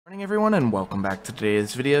Morning everyone, and welcome back to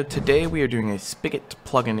today's video. Today we are doing a Spigot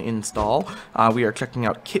plugin install. We are checking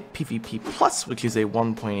out KitPVP Plus, which is a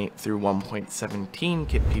 1.8 through 1.17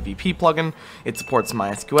 KitPVP plugin. It supports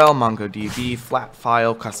MySQL, MongoDB, flat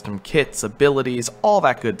file, custom kits, abilities, all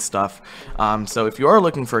that good stuff. So if you are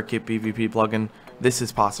looking for a KitPVP plugin, this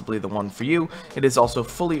is possibly the one for you. It is also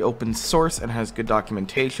fully open source and has good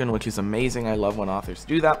documentation, which is amazing. I love when authors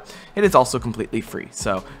do that. It is also completely free,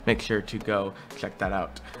 so make sure to go check that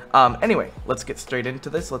out. Anyway, let's get straight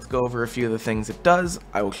into this. Let's go over a few of the things it does.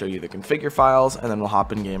 I will show you the configure files, and then we'll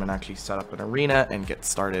hop in game and actually set up an arena and get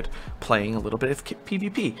started playing a little bit of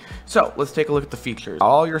PvP. So let's take a look at the features.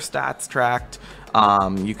 All your stats tracked.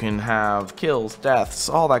 You can have kills, deaths,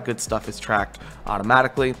 all that good stuff is tracked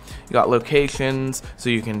automatically. You got locations, so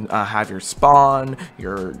you can have your spawn,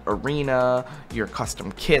 your arena, your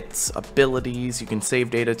custom kits, abilities. You can save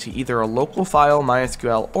data to either a local file,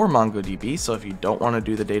 MySQL, or MongoDB. So if you don't want to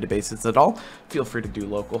do the databases at all, feel free to do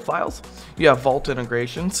local files. You have Vault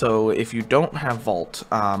integration, so if you don't have Vault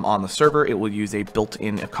on the server, it will use a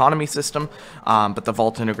built-in economy system, but the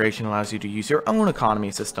Vault integration allows you to use your own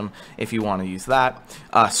economy system if you want to use that.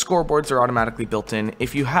 Scoreboards are automatically built in.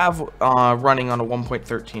 If you have running on a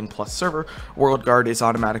 1.13 plus server, WorldGuard is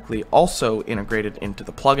automatically also integrated into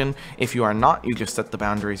the plugin. If you are not, you just set the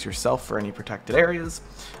boundaries yourself for any protected areas.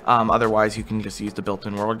 Otherwise, you can just use the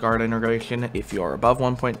built-in WorldGuard integration if you are above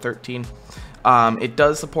 1.13. It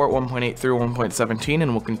does support 1.8 through 1.17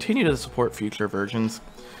 and will continue to support future versions.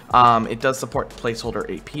 It does support placeholder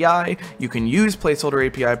API. You can use placeholder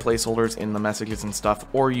API placeholders in the messages and stuff,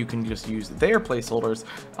 or you can just use their placeholders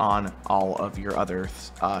on all of your other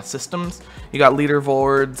systems. You got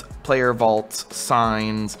leaderboards, player vaults,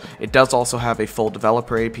 signs. It does also have a full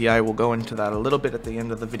developer API. We'll go into that a little bit at the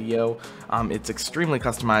end of the video. It's extremely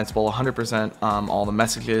customizable, 100% all the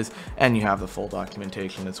messages, and you have the full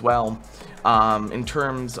documentation as well. In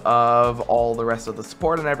terms of all the rest of the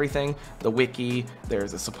support and everything, the wiki,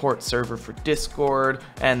 there's a support server for Discord,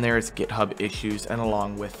 and there's GitHub issues, and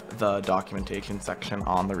along with the documentation section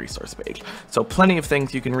on the resource page. So plenty of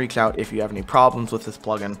things you can reach out if you have any problems with this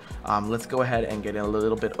plugin. Let's go ahead and get a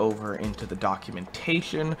little bit over into the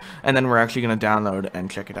documentation, and then we're actually going to download and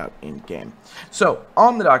check it out in game. So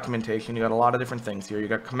on the documentation, you got a lot of different things here. You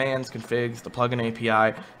got commands, configs, the plugin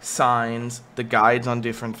API, signs, the guides on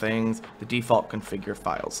different things, the default configure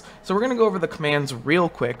files. So we're going to go over the commands real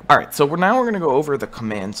quick. Alright, so now we're going to go over the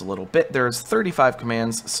commands a little bit. There's 35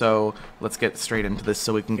 commands, so let's get straight into this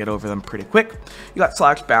so we can get over them pretty quick. You got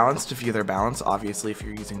 /balance to view their balance. Obviously, if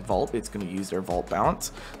you're using Vault, it's going to use their Vault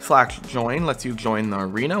balance. /join lets you join the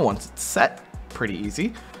arena once it's set. Pretty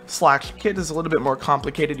easy. /kit is a little bit more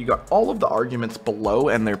complicated. You got all of the arguments below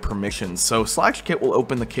and their permissions. So /kit will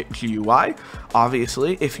open the kit GUI.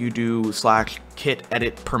 Obviously, if you do /kit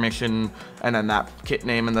edit permission and then that kit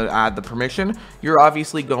name and then add the permission, you're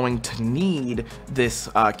obviously going to need this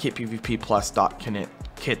KitPVP plus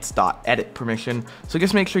kits.edit permission. So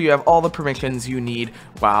just make sure you have all the permissions you need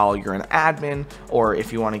while you're an admin, or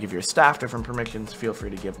if you want to give your staff different permissions, feel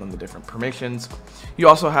free to give them the different permissions. You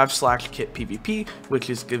also have /KitPVP,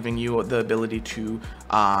 which is giving you the ability to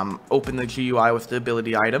open the GUI with the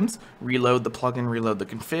ability items, reload the plugin, reload the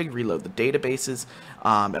config, reload the databases,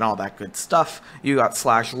 and all that good stuff. You got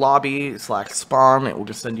 /lobby, /spawn, it will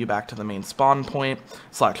just send you back to the main spawn point.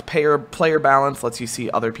 /player balance lets you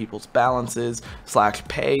see other people's balances.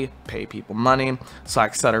 /pay people money.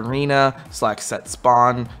 /set arena, /set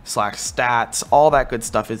spawn, /stats, all that good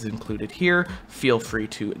stuff is included here. Feel free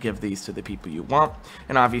to give these to the people you want.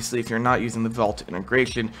 And obviously, if you're not using the Vault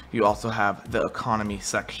integration, you also have the economy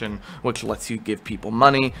section, which lets you give people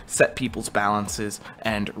money, set people's balances,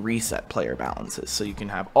 and reset player balances. So you can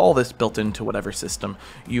have all this built into whatever system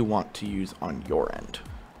you want to use on your end.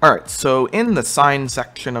 Alright, so in the sign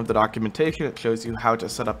section of the documentation, it shows you how to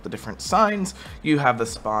set up the different signs. You have the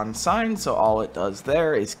spawn sign, so all it does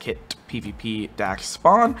there is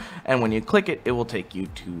KitPVP-spawn, and when you click it, it will take you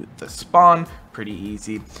to the spawn. Pretty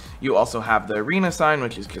easy. You also have the arena sign,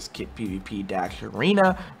 which is just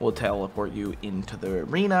KitPVP-arena, will teleport you into the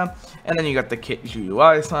arena. And then you got the Kit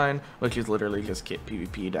GUI sign, which is literally just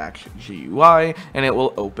KitPVP-GUI, and it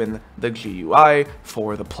will open the GUI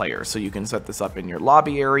for the player. So you can set this up in your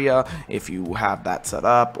lobby area if you have that set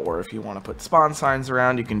up, or if you want to put spawn signs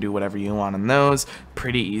around, you can do whatever you want in those.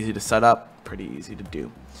 Pretty easy to set up, pretty easy to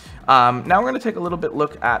do. Now we're going to take a little bit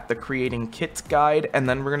look at the creating kits guide, and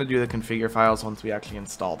then we're going to do the configure files once we actually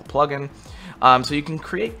install the plugin. So you can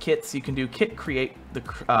create kits. You can do kit create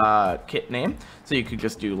the kit name, so you could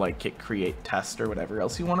just do like kit create test or whatever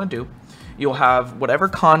else you want to do. You'll have whatever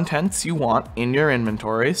contents you want in your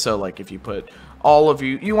inventory, so like if you put all of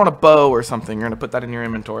you want a bow or something, you're going to put that in your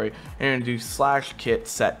inventory, and you're going to do /kit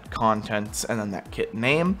set contents and then that kit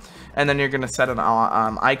name, and then you're going to set an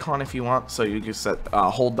icon if you want. So you just set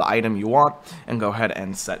hold the item you want and go ahead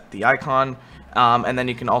and set the icon. And then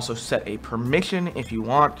you can also set a permission if you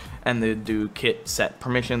want, and then do kit set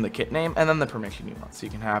permission, the kit name, and then the permission you want. So you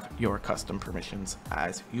can have your custom permissions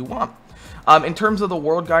as you want. In terms of the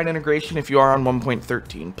WorldGuard integration, if you are on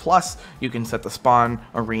 1.13 plus, you can set the spawn,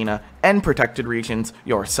 arena, and protected regions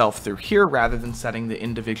yourself through here rather than setting the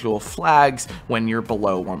individual flags when you're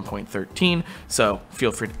below 1.13. So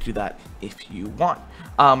feel free to do that if you want.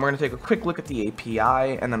 We're going to take a quick look at the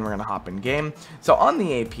API, and then we're going to hop in game. So on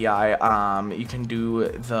the API, you can do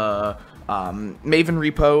the Maven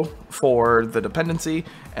repo for the dependency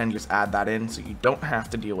and just add that in so you don't have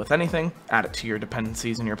to deal with anything. Add it to your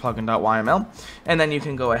dependencies in your plugin.yml, and then you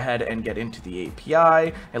can go ahead and get into the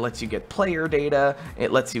API. It lets you get player data,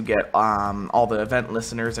 it lets you get all the event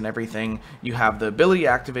listeners and everything. You have the ability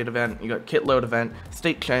activate event, you got kit load event,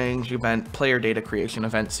 state change event, player data creation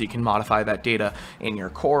event, so you can modify that data in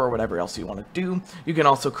your core or whatever else you want to do. You can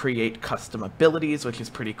also create custom abilities, which is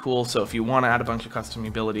pretty cool. So if you want to add a bunch of custom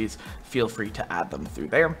abilities, feel free to add them through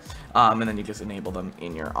there, and then you just enable them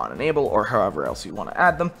in your on enable or however else you want to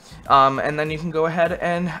add them, and then you can go ahead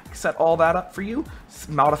and set all that up for you,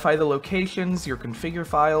 modify the locations, your configure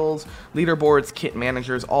files, leaderboards, kit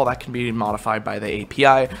managers, all that can be modified by the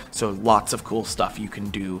API. So lots of cool stuff you can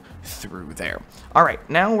do through there. Alright,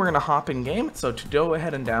 now we're going to hop in game. So to go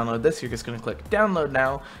ahead and download this, you're just going to click download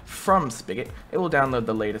now from Spigot. It will download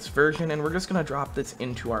the latest version, and we're just going to drop this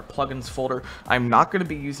into our plugins folder. I'm not going to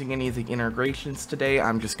be using any of the integrations today.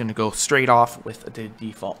 I'm just going to go straight off with the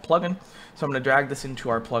default plugin. So I'm going to drag this into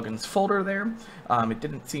our plugins folder there. It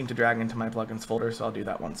didn't seem to drag into my plugins folder, so I'll do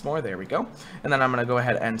that once more. There we go. And then I'm going to go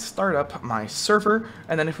ahead and start up my server.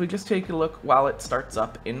 And then if we just take a look while it starts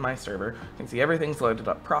up in my server, you can see everything's loaded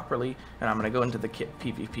up properly. And I'm going to go into the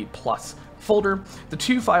KitPVP Plus folder. The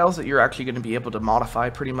two files that you're actually going to be able to modify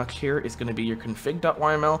pretty much here is going to be your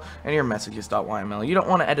config.yml and your messages.yml. You don't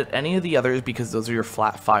want to edit any of the others because those are your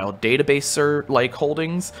flat file database like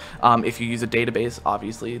holdings. If you use a database,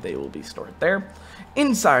 obviously they will be stored there.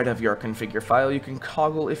 Inside of your configure file, you can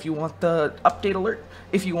toggle if you want the update alert,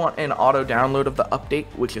 if you want an auto download of the update,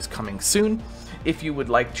 which is coming soon, if you would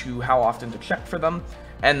like to how often to check for them,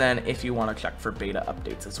 and then if you want to check for beta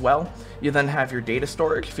updates as well. You then have your data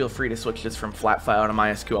storage. Feel free to switch this from flat file to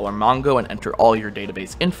MySQL or Mongo and enter all your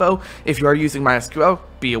database info. If you are using MySQL,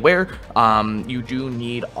 be aware, you do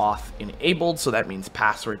need auth enabled, so that means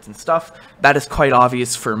passwords and stuff. That is quite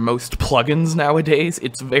obvious for most plugins nowadays.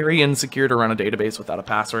 It's very insecure to run a database without a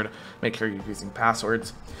password. Make sure you're using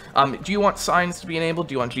passwords. Do you want signs to be enabled?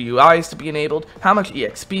 Do you want GUIs to be enabled? How much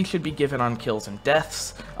EXP should be given on kills and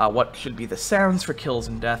deaths? What should be the sounds for kills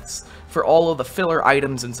and deaths? For all of the filler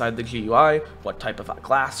items inside the GUI, what type of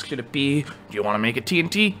class should it be? Do you want to make it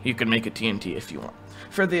TNT? You can make it TNT if you want.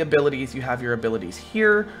 For the abilities, you have your abilities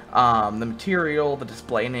here, the material, the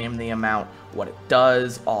display name, the amount, what it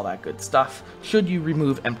does, all that good stuff. Should you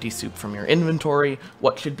remove empty soup from your inventory?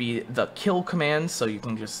 What should be the kill command? So you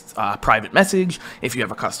can just private message. If you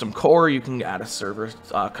have a custom core, you can add a server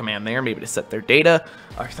command there, maybe to set their data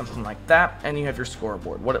or something like that. And you have your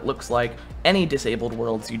scoreboard, what it looks like, any disabled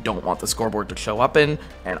worlds you don't want the scoreboard to show up in,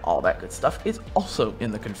 and all that good stuff is also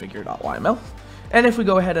in the configure.yml. And if we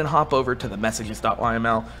go ahead and hop over to the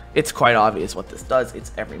messages.yml, it's quite obvious what this does.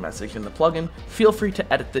 It's every message in the plugin. Feel free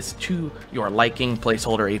to edit this to your liking.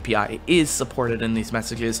 Placeholder API is supported in these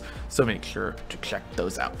messages, so make sure to check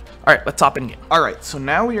those out. All right, let's hop in game. All right, so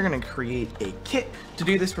now we are going to create a kit. To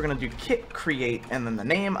do this, we're going to do kit create and then the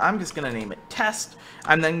name. I'm just going to name it test.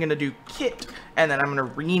 I'm then going to do kit, and then I'm going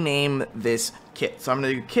to rename this kit. So I'm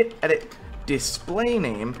going to do kit edit display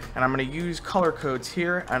name, and I'm going to use color codes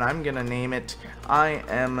here, and I'm going to name it I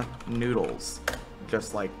am noodles,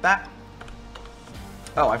 just like that.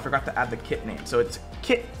 Oh, I forgot to add the kit name. So it's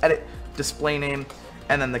kit edit display name,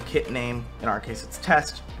 and then the kit name, in our case it's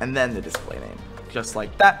test, and then the display name, just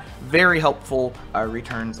like that. Very helpful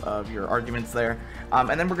returns of your arguments there.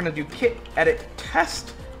 And then we're going to do kit edit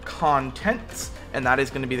test contents, and that is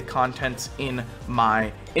going to be the contents in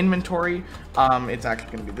my inventory. It's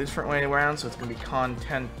actually going to be the different way around, so it's going to be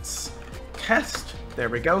contents test. There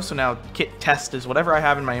we go. So now kit test is whatever I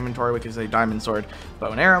have in my inventory, which is a diamond sword,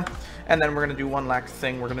 bow and arrow. And then we're going to do one last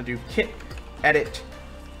thing. We're going to do kit edit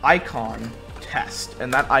icon test,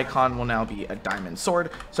 and that icon will now be a diamond sword.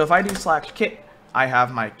 So if I do /kit, I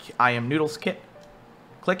have my I am noodles kit.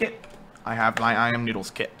 Click it. I have my I am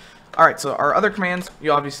noodles kit. Alright, so our other commands,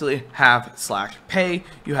 you obviously have /pay,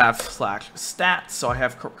 you have /stats, so I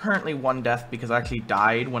have currently 1 death because I actually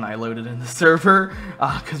died when I loaded in the server,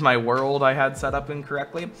 because my world I had set up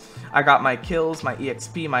incorrectly. I got my kills, my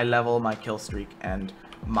EXP, my level, my kill streak, and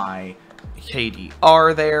my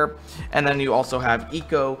KDR there. And then you also have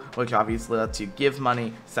eco, which obviously lets you give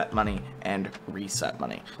money, set money, and reset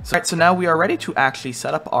money. So now we are ready to actually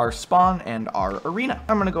set up our spawn and our arena.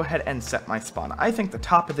 I'm going to go ahead and set my spawn. I think the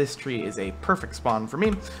top of this tree is a perfect spawn for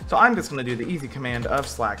me, so I'm just going to do the easy command of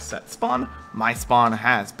 /set spawn. My spawn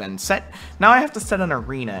has been set. Now I have to set an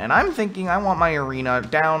arena, and I'm thinking I want my arena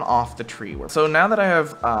down off the tree. So now that I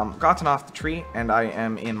have gotten off the tree and I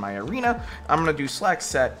am in my arena, I'm going to do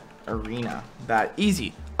 /set arena. That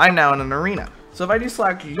easy. I'm now in an arena. So if I do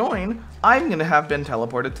 /join, I'm going to have been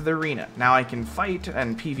teleported to the arena. Now I can fight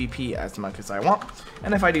and PvP as much as I want.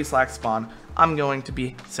 And if I do /spawn, I'm going to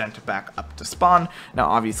be sent back up to spawn. Now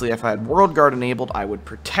obviously if I had WorldGuard enabled, I would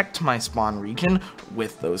protect my spawn region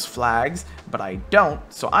with those flags, but I don't.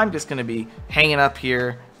 So I'm just going to be hanging up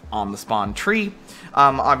here on the spawn tree.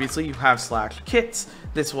 Obviously you have /kits.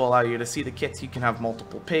 This will allow you to see the kits. You can have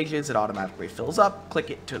multiple pages. It automatically fills up. Click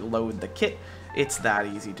it to load the kit. It's that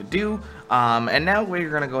easy to do. And now we're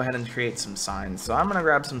going to go ahead and create some signs. So I'm going to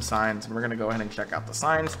grab some signs and we're going to go ahead and check out the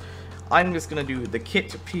signs. I'm just going to do the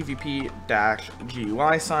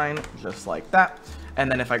KitPVP-GUI sign, just like that.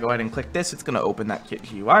 And then if I go ahead and click this, it's going to open that Kit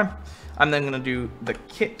GUI. I'm then going to do the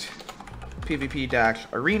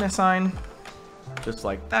KitPVP-arena sign, just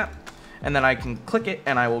like that. And then I can click it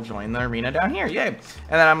and I will join the arena down here. Yay! And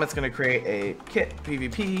then I'm just going to create a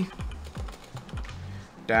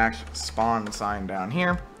KitPVP-spawn sign down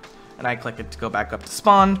here. And I click it to go back up to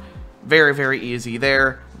spawn. Very, very easy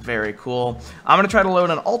there. Very cool. I'm going to try to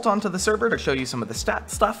load an alt onto the server to show you some of the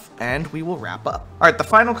stat stuff, and we will wrap up. Alright, the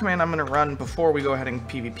final command I'm going to run before we go ahead and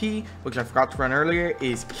PvP, which I forgot to run earlier,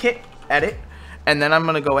 is kit edit. And then I'm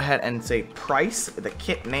going to go ahead and say price, the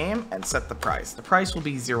kit name, and set the price. The price will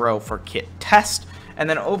be 0 for kit test. And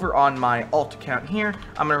then over on my alt account here,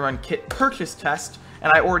 I'm going to run kit purchase test.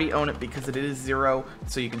 And I already own it because it is 0,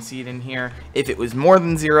 so you can see it in here. If it was more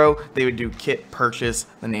than 0, they would do kit purchase,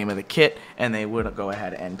 the name of the kit, and they would go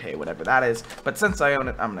ahead and pay whatever that is. But since I own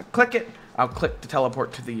it, I'm going to click it. I'll click to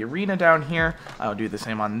teleport to the arena down here. I'll do the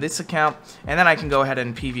same on this account. And then I can go ahead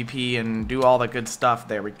and PvP and do all the good stuff.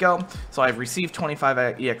 There we go. So I've received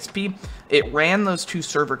 25 EXP. It ran those 2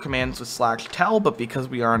 server commands with /tell, but because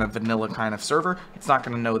we are in a vanilla kind of server, it's not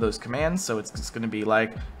going to know those commands. So it's just going to be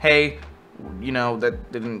like, hey, you know,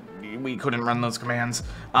 we couldn't run those commands.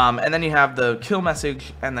 And then you have the kill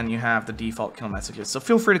message, and then you have the default kill messages. So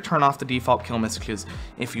feel free to turn off the default kill messages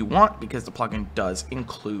if you want, because the plugin does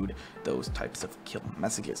include those types of kill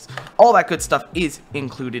messages. All that good stuff is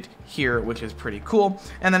included here, which is pretty cool.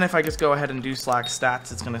 And then if I just go ahead and do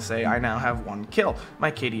 /stats, it's going to say I now have 1 kill. My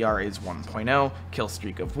KDR is 1.0, kill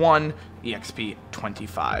streak of 1, EXP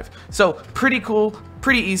 25. So pretty cool,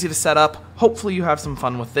 pretty easy to set up. Hopefully you have some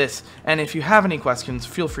fun with this. And if you have any questions,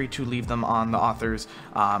 feel free to leave them on the author's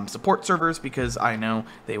support servers, because I know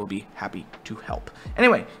they will be happy to help.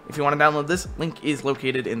 Anyway, if you want to download this, link is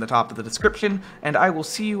located in the top of the description, and I will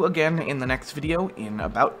see you again in the next video in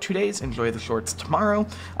about 2 days. Enjoy the shorts tomorrow.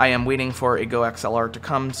 I am waiting for a Go XLR to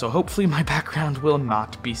come, so hopefully my background will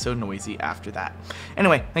not be so noisy after that.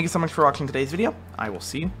 Anyway, thank you so much for watching today's video. I will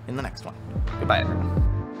see you in the next one. Goodbye, everyone.